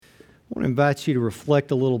want to invite you to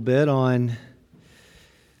reflect a little bit on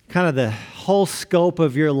kind of the whole scope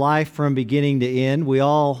of your life from beginning to end. We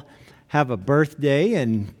all have a birthday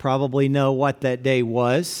and probably know what that day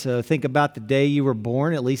was. So think about the day you were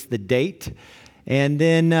born, at least the date. And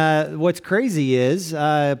then what's crazy is,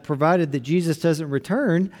 provided that Jesus doesn't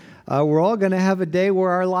return, we're all going to have a day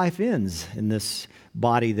where our life ends in this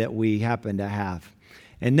body that we happen to have.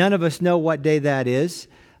 And none of us know what day that is.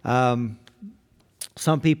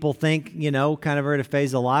 Some people think, kind of are at a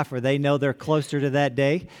phase of life where they know they're closer to that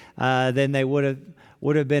day than they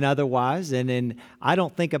would have been otherwise. And I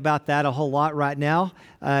don't think about that a whole lot right now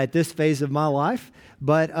at this phase of my life.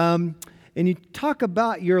 But and you talk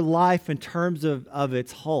about your life in terms of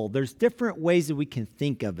its whole. There's different ways that we can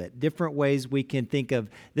think of it, different ways we can think of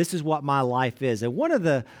this is what my life is. And one of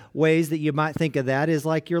the ways that you might think of that is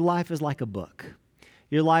like your life is like a book.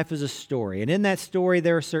 Your life is a story. And in that story,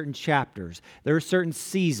 there are certain chapters. There are certain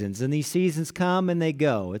seasons. And these seasons come and they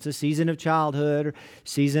go. It's a season of childhood, or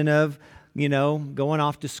season of, going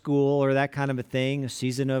off to school or that kind of a thing, a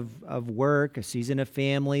season of work, a season of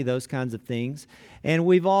family, those kinds of things. And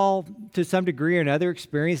we've all, to some degree or another,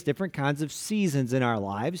 experienced different kinds of seasons in our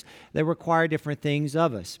lives that require different things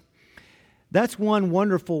of us. That's one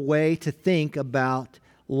wonderful way to think about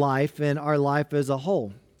life and our life as a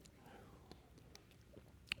whole.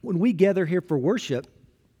 When we gather here for worship,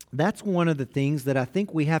 that's one of the things that I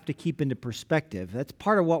think we have to keep into perspective. That's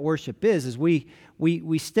part of what worship is we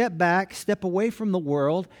step back, step away from the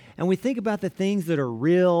world, and we think about the things that are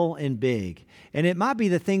real and big. And it might be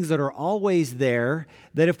the things that are always there,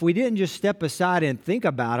 that if we didn't just step aside and think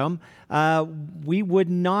about them, we would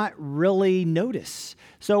not really notice.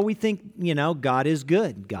 So we think, God is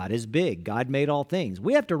good, God is big, God made all things.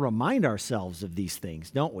 We have to remind ourselves of these things,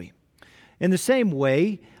 don't we? In the same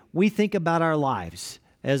way, we think about our lives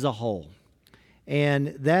as a whole.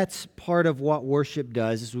 And that's part of what worship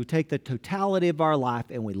does, is we take the totality of our life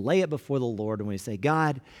and we lay it before the Lord and we say,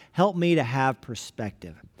 God, help me to have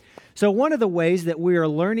perspective. So one of the ways that we are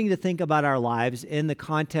learning to think about our lives in the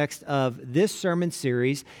context of this sermon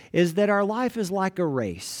series is that our life is like a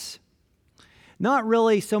race. Not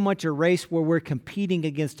really so much a race where we're competing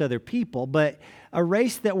against other people, but a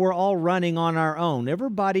race that we're all running on our own.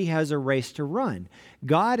 Everybody has a race to run.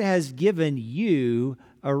 God has given you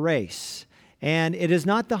a race. And it is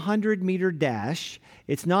not the 100-meter dash.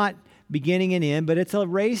 It's not beginning and end, but it's a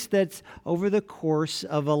race that's over the course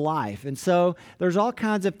of a life. And so there's all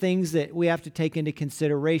kinds of things that we have to take into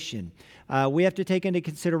consideration. We have to take into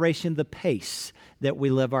consideration the pace that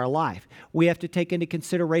we live our life. We have to take into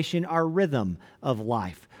consideration our rhythm of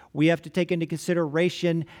life. We have to take into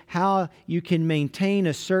consideration how you can maintain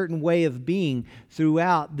a certain way of being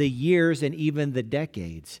throughout the years and even the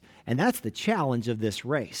decades. And that's the challenge of this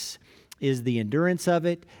race, is the endurance of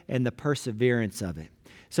it and the perseverance of it.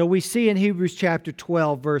 So we see in Hebrews chapter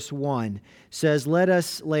 12, verse 1, says, "Let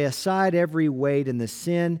us lay aside every weight and the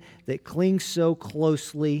sin that clings so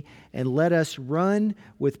closely, and let us run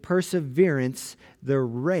with perseverance the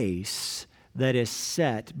race that is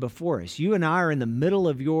set before us." You and I are in the middle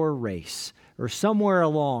of your race, or somewhere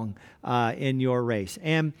along in your race.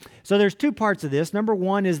 And so there's two parts of this. Number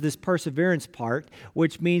one is this perseverance part,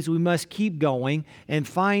 which means we must keep going and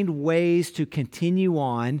find ways to continue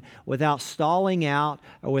on without stalling out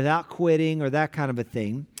or without quitting or that kind of a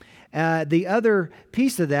thing. The other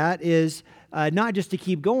piece of that is not just to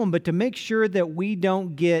keep going, but to make sure that we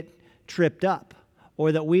don't get tripped up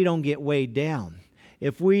or that we don't get weighed down.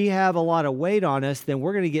 If we have a lot of weight on us, then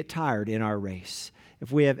we're going to get tired in our race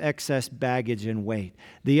if we have excess baggage and weight.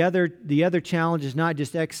 The other challenge is not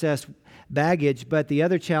just excess baggage, but the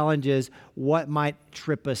other challenge is what might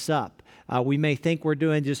trip us up. We may think we're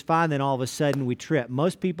doing just fine, then all of a sudden we trip.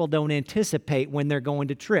 Most people don't anticipate when they're going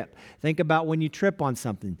to trip. Think about when you trip on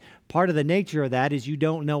something. Part of the nature of that is you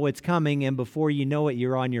don't know it's coming, and before you know it,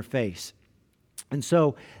 you're on your face. And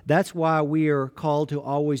so that's why we are called to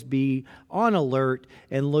always be on alert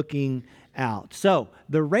and looking out. So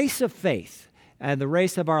the race of faith and the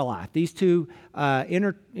race of our life, these two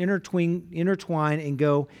intertwine and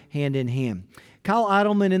go hand in hand. Kyle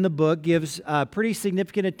Idleman in the book gives pretty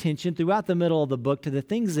significant attention throughout the middle of the book to the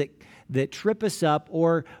things that trip us up,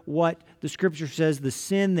 or what the Scripture says, the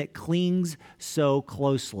sin that clings so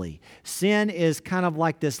closely. Sin is kind of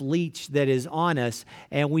like this leech that is on us,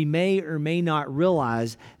 and we may or may not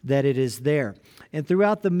realize that it is there. And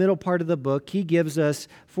throughout the middle part of the book, he gives us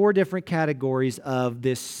 4 different categories of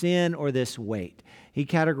this sin or this weight. He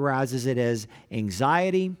categorizes it as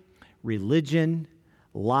anxiety, religion,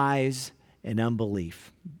 lies, and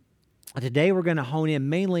unbelief. Today we're going to hone in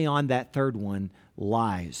mainly on that third one,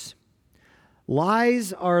 lies.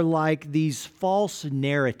 Lies are like these false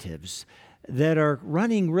narratives that are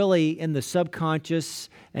running really in the subconscious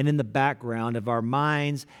and in the background of our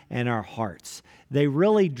minds and our hearts. They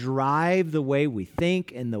really drive the way we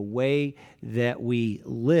think and the way that we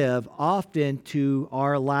live, often to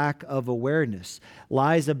our lack of awareness.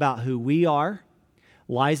 Lies about who we are,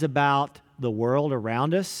 lies about the world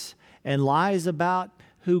around us, and lies about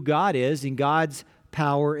who God is and God's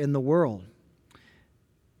power in the world.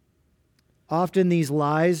 Often these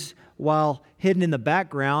lies, while hidden in the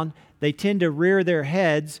background, they tend to rear their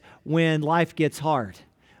heads when life gets hard.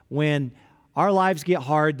 When our lives get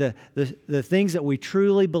hard, the things that we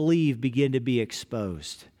truly believe begin to be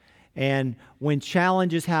exposed. And when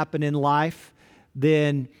challenges happen in life,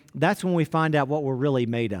 then that's when we find out what we're really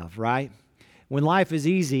made of, right? When life is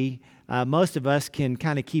easy, most of us can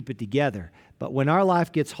kind of keep it together. But when our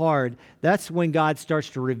life gets hard, that's when God starts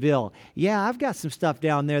to reveal, yeah, I've got some stuff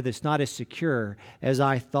down there that's not as secure as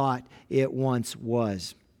I thought it once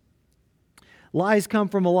was. Lies come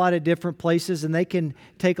from a lot of different places, and they can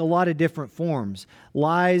take a lot of different forms.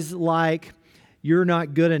 Lies like, you're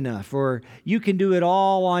not good enough, or you can do it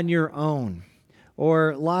all on your own.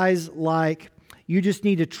 Or lies like, you just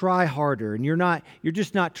need to try harder, and you're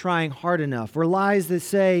just not trying hard enough. Or lies that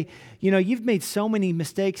say, you've made so many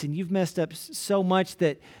mistakes and you've messed up so much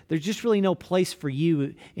that there's just really no place for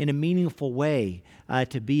you in a meaningful way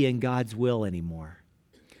to be in God's will anymore.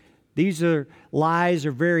 These are lies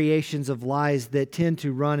or variations of lies that tend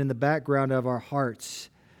to run in the background of our hearts.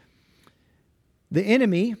 The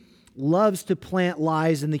enemy loves to plant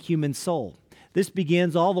lies in the human soul. This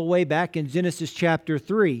begins all the way back in Genesis chapter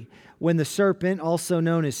 3, when the serpent, also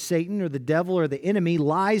known as Satan or the devil or the enemy,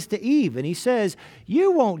 lies to Eve. And he says,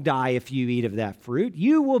 you won't die if you eat of that fruit.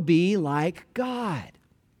 You will be like God.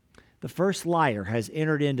 The first liar has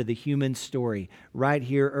entered into the human story right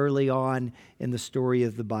here early on in the story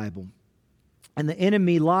of the Bible. And the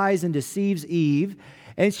enemy lies and deceives Eve,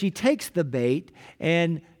 and she takes the bait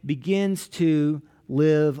and begins to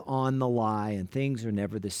live on the lie, and things are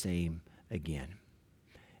never the same again.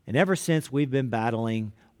 And ever since, we've been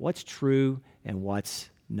battling what's true and what's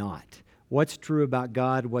not. What's true about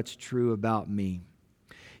God, what's true about me.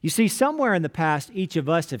 You see, somewhere in the past, each of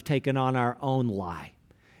us have taken on our own lie.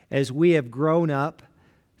 As we have grown up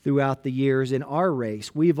throughout the years in our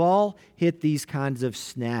race, we've all hit these kinds of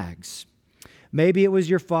snags. Maybe it was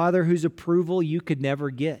your father whose approval you could never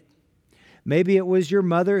get. Maybe it was your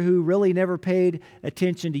mother who really never paid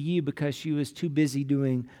attention to you because she was too busy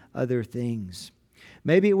doing other things.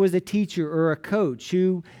 Maybe it was a teacher or a coach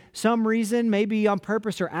who, some reason, maybe on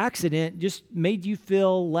purpose or accident, just made you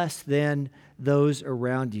feel less than those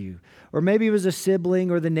around you. Or maybe it was a sibling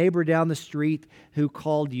or the neighbor down the street who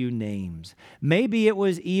called you names. Maybe it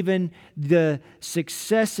was even the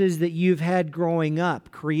successes that you've had growing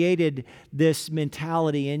up created this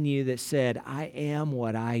mentality in you that said, I am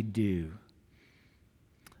what I do.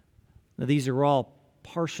 Now, these are all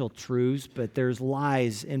partial truths, but there's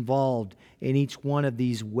lies involved in each one of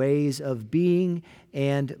these ways of being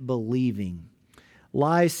and believing.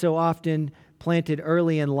 Lies so often planted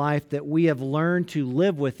early in life that we have learned to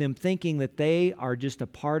live with them, thinking that they are just a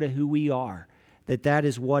part of who we are, that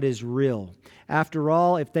is what is real. After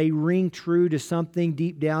all, if they ring true to something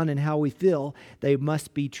deep down in how we feel, they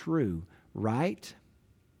must be true, right?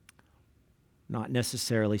 Not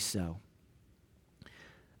necessarily so.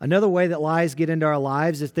 Another way that lies get into our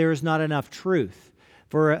lives is there is not enough truth.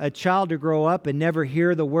 For a child to grow up and never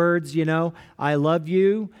hear the words, I love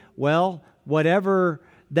you, well, whatever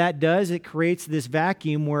that does, it creates this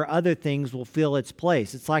vacuum where other things will fill its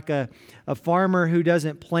place. It's like a farmer who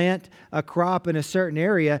doesn't plant a crop in a certain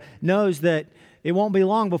area knows that it won't be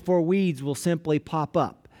long before weeds will simply pop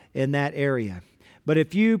up in that area. But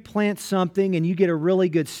if you plant something and you get a really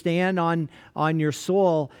good stand on your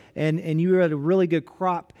soil and you have a really good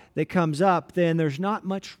crop that comes up, then there's not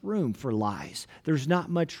much room for lies. There's not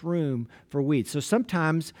much room for weeds. So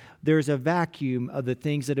sometimes there's a vacuum of the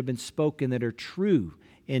things that have been spoken that are true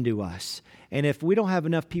into us. And if we don't have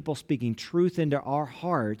enough people speaking truth into our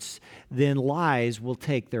hearts, then lies will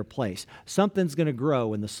take their place. Something's going to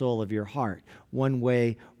grow in the soul of your heart, one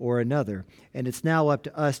way or another. And it's now up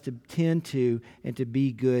to us to tend to and to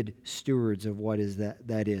be good stewards of what is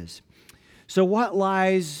that is. So what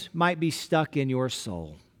lies might be stuck in your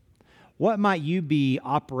soul? What might you be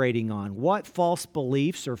operating on? What false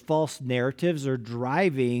beliefs or false narratives are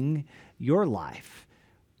driving your life?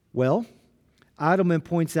 Well, Eidelman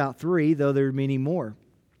points out 3, though there are many more.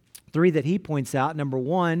 3 that he points out. Number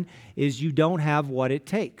 1 is you don't have what it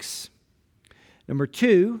takes. Number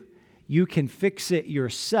 2, you can fix it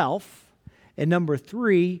yourself. And number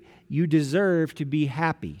 3, you deserve to be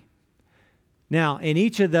happy. Now, in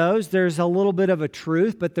each of those, there's a little bit of a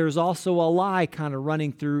truth, but there's also a lie kind of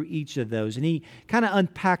running through each of those. And he kind of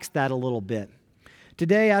unpacks that a little bit.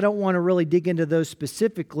 Today, I don't want to really dig into those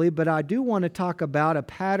specifically, but I do want to talk about a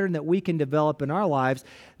pattern that we can develop in our lives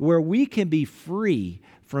where we can be free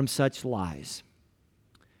from such lies.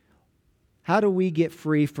 How do we get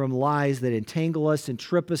free from lies that entangle us and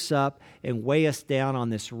trip us up and weigh us down on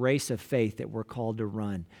this race of faith that we're called to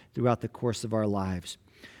run throughout the course of our lives?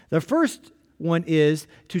 The first one is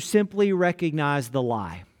to simply recognize the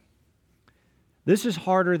lie. This is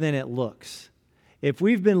harder than it looks. If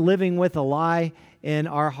we've been living with a lie in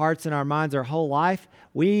our hearts and our minds our whole life,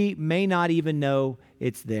 we may not even know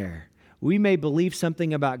it's there. We may believe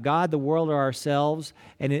something about God, the world, or ourselves,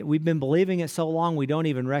 and we've been believing it so long we don't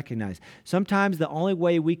even recognize. Sometimes the only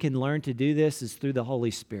way we can learn to do this is through the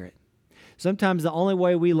Holy Spirit. Sometimes the only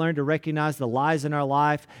way we learn to recognize the lies in our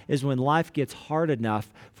life is when life gets hard enough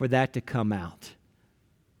for that to come out.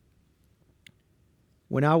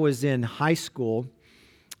 When I was in high school,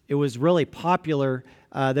 it was really popular.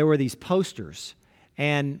 There were these posters,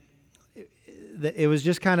 and it was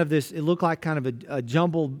just kind of this, it looked like kind of a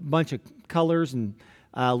jumbled bunch of colors and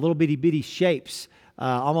little bitty shapes,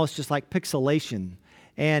 almost just like pixelation.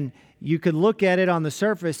 And you could look at it on the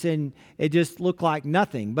surface and it just looked like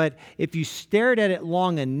nothing. But if you stared at it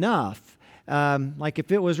long enough, like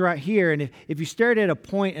if it was right here, and if you stared at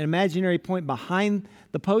an imaginary point behind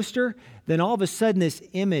the poster, then all of a sudden this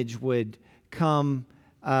image would come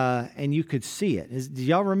and you could see it. Do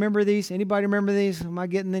y'all remember these? Anybody remember these? Am I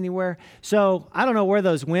getting anywhere? So I don't know where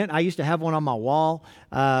those went. I used to have one on my wall.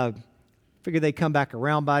 Figured they'd come back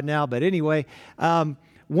around by now. But anyway,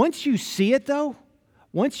 once you see it though,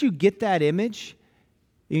 once you get that image,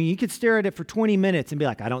 you could stare at it for 20 minutes and be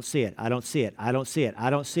like, I don't see it, I don't see it, I don't see it, I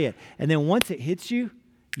don't see it. And then once it hits you,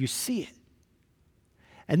 you see it.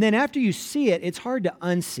 And then after you see it, it's hard to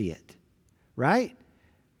unsee it, right?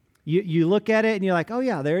 You look at it and you're like, oh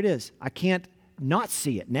yeah, there it is. I can't not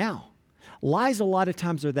see it now. Lies a lot of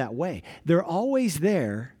times are that way. They're always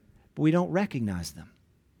there, but we don't recognize them.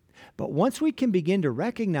 But once we can begin to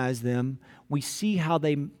recognize them, we see how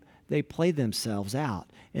they play themselves out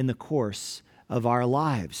in the course of our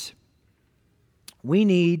lives. We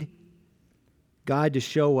need God to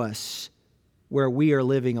show us where we are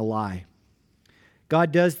living a lie.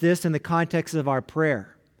 God does this in the context of our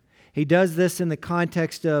prayer. He does this in the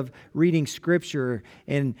context of reading Scripture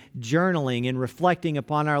and journaling and reflecting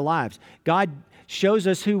upon our lives. God shows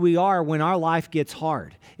us who we are when our life gets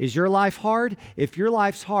hard. Is your life hard? If your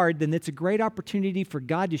life's hard, then it's a great opportunity for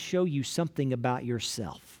God to show you something about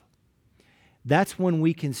yourself. That's when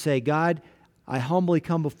we can say, God, I humbly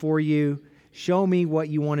come before you. Show me what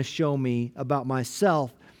you want to show me about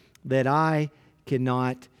myself that I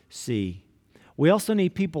cannot see. We also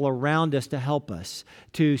need people around us to help us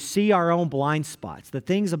to see our own blind spots, the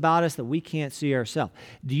things about us that we can't see ourselves.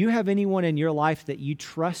 Do you have anyone in your life that you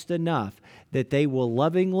trust enough that they will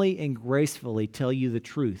lovingly and gracefully tell you the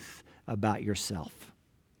truth about yourself?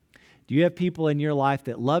 Do you have people in your life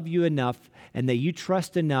that love you enough and that you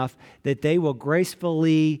trust enough that they will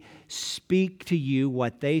gracefully speak to you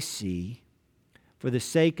what they see for the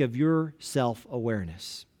sake of your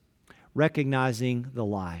self-awareness, recognizing the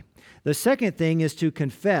lie? The second thing is to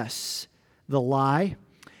confess the lie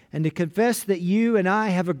and to confess that you and I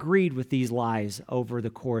have agreed with these lies over the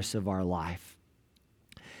course of our life.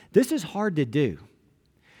 This is hard to do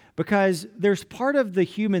because there's part of the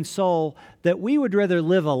human soul that we would rather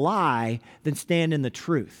live a lie than stand in the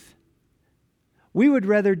truth. We would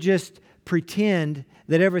rather just pretend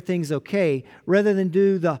that everything's okay rather than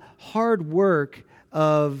do the hard work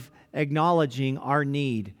of acknowledging our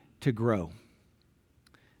need to grow.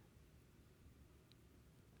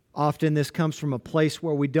 Often this comes from a place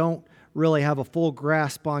where we don't really have a full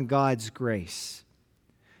grasp on God's grace.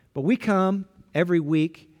 But we come every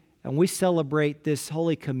week and we celebrate this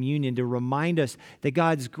Holy Communion to remind us that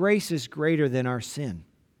God's grace is greater than our sin.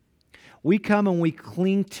 We come and we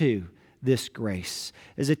cling to this grace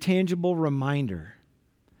as a tangible reminder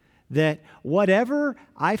that whatever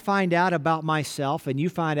I find out about myself and you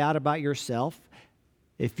find out about yourself,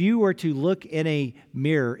 if you were to look in a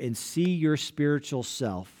mirror and see your spiritual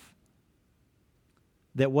self,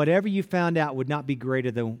 that whatever you found out would not be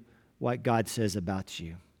greater than what God says about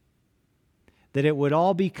you. That it would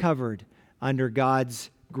all be covered under God's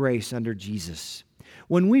grace, under Jesus.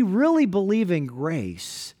 When we really believe in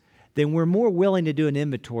grace, then we're more willing to do an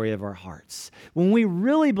inventory of our hearts. When we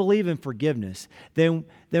really believe in forgiveness, then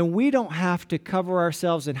we don't have to cover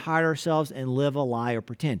ourselves and hide ourselves and live a lie or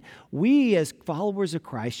pretend. We, as followers of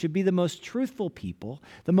Christ, should be the most truthful people,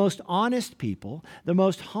 the most honest people, the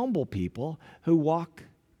most humble people who walk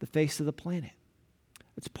the face of the planet.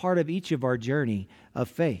 It's part of each of our journey of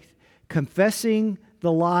faith. Confessing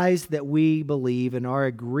the lies that we believe and our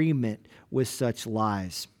agreement with such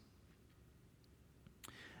lies.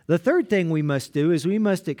 The third thing we must do is we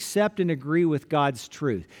must accept and agree with God's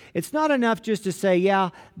truth. It's not enough just to say, yeah,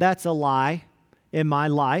 that's a lie in my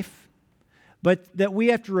life, but that we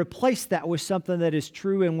have to replace that with something that is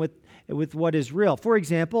true and with what is real. For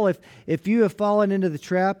example, if you have fallen into the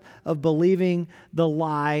trap of believing the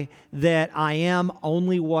lie that I am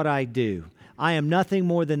only what I do, I am nothing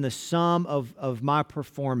more than the sum of my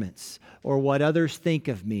performance or what others think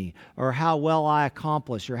of me or how well I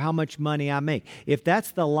accomplish or how much money I make. If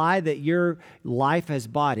that's the lie that your life has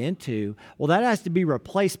bought into, well, that has to be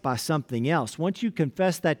replaced by something else. Once you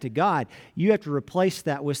confess that to God, you have to replace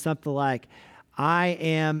that with something like, I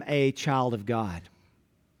am a child of God.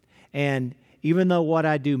 And even though what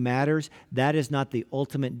I do matters, that is not the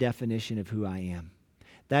ultimate definition of who I am.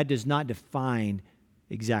 That does not define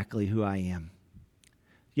exactly who I am.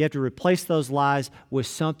 You have to replace those lies with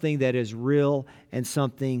something that is real and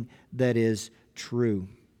something that is true.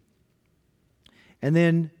 And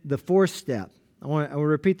then the fourth step. I want to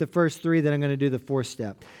repeat the first three, then I'm going to do the fourth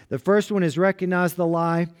step. The first one is recognize the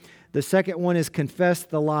lie. The second one is confess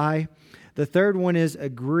the lie. The third one is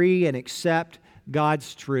agree and accept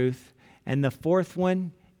God's truth. And the fourth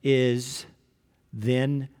one is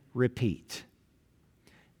then repeat.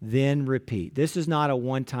 Then repeat. This is not a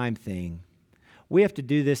one-time thing. We have to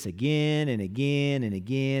do this again and again and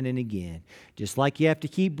again and again. Just like you have to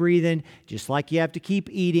keep breathing, just like you have to keep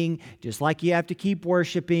eating, just like you have to keep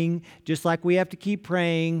worshiping, just like we have to keep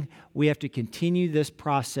praying, we have to continue this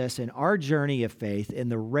process in our journey of faith in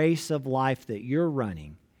the race of life that you're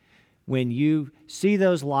running. When you see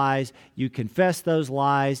those lies, you confess those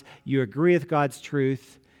lies, you agree with God's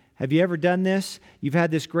truth. Have you ever done this? You've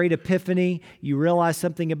had this great epiphany. You realize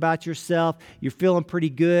something about yourself. You're feeling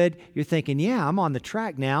pretty good. You're thinking, yeah, I'm on the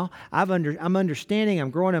track now. I'm understanding.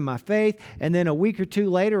 I'm growing in my faith. And then a week or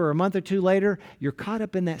two later or a month or two later, you're caught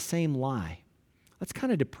up in that same lie. That's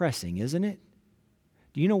kind of depressing, isn't it?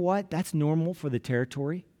 Do you know what? That's normal for the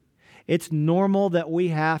territory. It's normal that we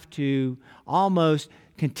have to almost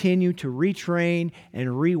continue to retrain and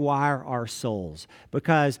rewire our souls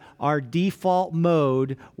because our default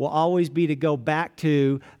mode will always be to go back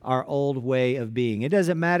to our old way of being. It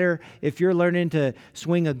doesn't matter if you're learning to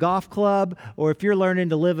swing a golf club or if you're learning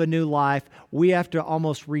to live a new life, we have to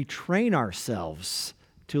almost retrain ourselves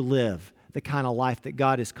to live the kind of life that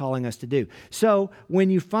God is calling us to do. So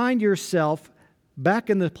when you find yourself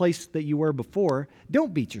back in the place that you were before,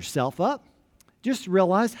 don't beat yourself up. Just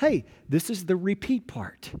realize, hey, this is the repeat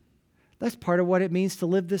part. That's part of what it means to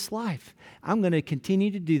live this life. I'm going to continue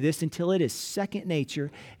to do this until it is second nature,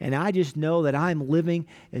 and I just know that I'm living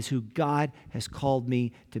as who God has called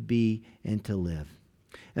me to be and to live.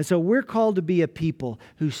 And so we're called to be a people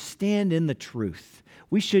who stand in the truth.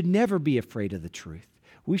 We should never be afraid of the truth.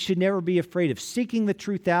 We should never be afraid of seeking the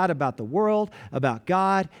truth out about the world, about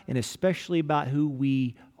God, and especially about who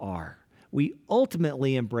we are. We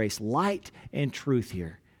ultimately embrace light and truth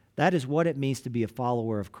here. That is what it means to be a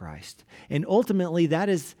follower of Christ. And ultimately, that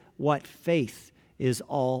is what faith is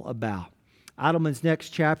all about. Adelman's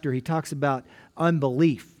next chapter, he talks about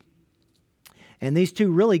unbelief. And these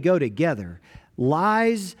two really go together.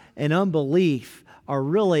 Lies and unbelief are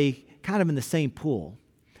really kind of in the same pool.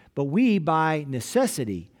 But we, by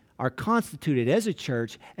necessity, are constituted as a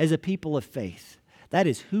church, as a people of faith. That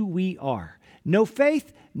is who we are. No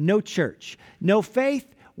faith, no church. No faith,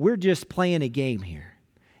 we're just playing a game here.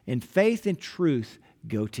 And faith and truth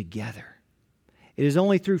go together. It is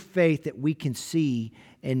only through faith that we can see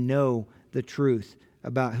and know the truth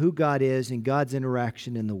about who God is and God's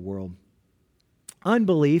interaction in the world.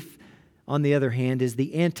 Unbelief, on the other hand, is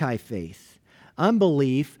the anti-faith.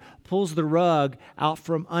 Unbelief pulls the rug out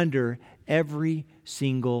from under every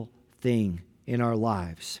single thing in our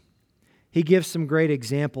lives. He gives some great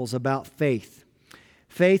examples about faith.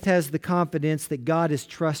 Faith has the confidence that God is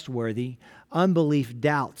trustworthy. Unbelief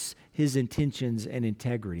doubts His intentions and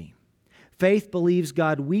integrity. Faith believes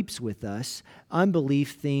God weeps with us.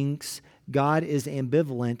 Unbelief thinks God is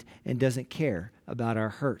ambivalent and doesn't care about our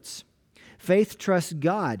hurts. Faith trusts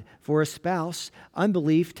God for a spouse.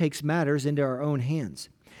 Unbelief takes matters into our own hands.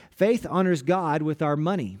 Faith honors God with our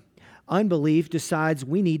money. Unbelief decides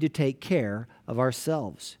we need to take care of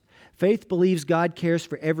ourselves. Faith believes God cares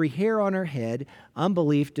for every hair on our head.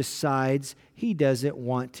 Unbelief decides He doesn't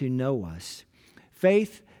want to know us.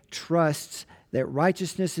 Faith trusts that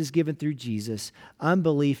righteousness is given through Jesus.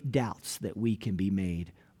 Unbelief doubts that we can be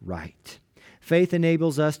made right. Faith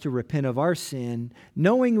enables us to repent of our sin,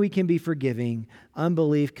 knowing we can be forgiving.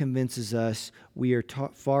 Unbelief convinces us we are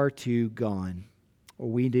far too gone, or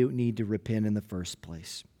we do need to repent in the first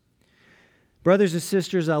place. Brothers and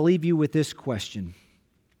sisters, I'll leave you with this question.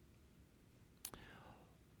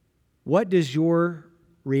 What does your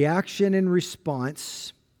reaction and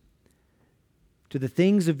response to the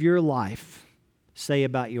things of your life say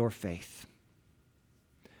about your faith?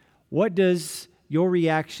 What does your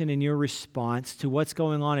reaction and your response to what's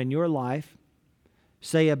going on in your life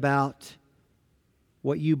say about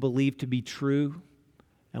what you believe to be true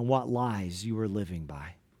and what lies you are living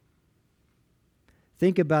by?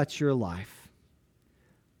 Think about your life.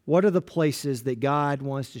 What are the places that God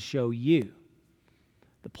wants to show you?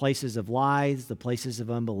 The places of lies, the places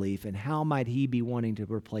of unbelief, and how might He be wanting to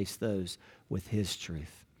replace those with His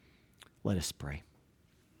truth? Let us pray.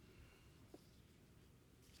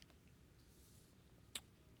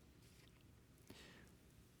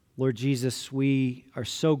 Lord Jesus, we are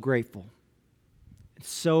so grateful and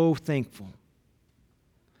so thankful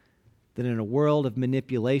that in a world of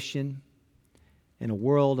manipulation, in a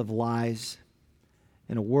world of lies,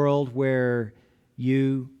 in a world where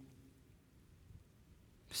You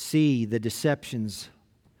see the deceptions,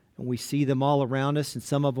 and we see them all around us, and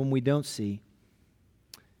some of them we don't see,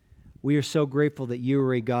 we are so grateful that You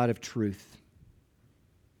are a God of truth.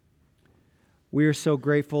 We are so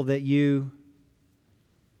grateful that You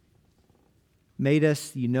made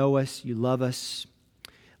us, You know us, You love us.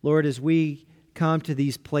 Lord, as we come to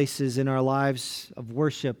these places in our lives of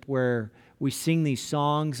worship where we sing these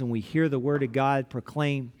songs and we hear the Word of God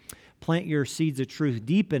proclaim, plant Your seeds of truth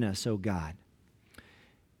deep in us, O God.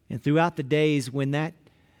 And throughout the days when that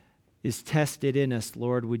is tested in us,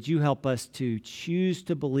 Lord, would You help us to choose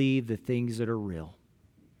to believe the things that are real.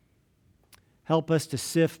 Help us to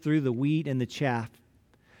sift through the wheat and the chaff.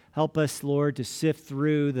 Help us, Lord, to sift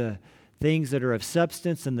through the things that are of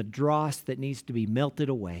substance and the dross that needs to be melted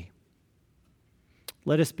away.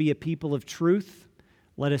 Let us be a people of truth.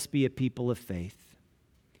 Let us be a people of faith.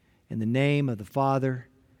 In the name of the Father,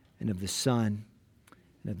 and of the Son,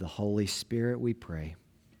 and of the Holy Spirit we pray.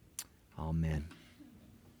 Amen.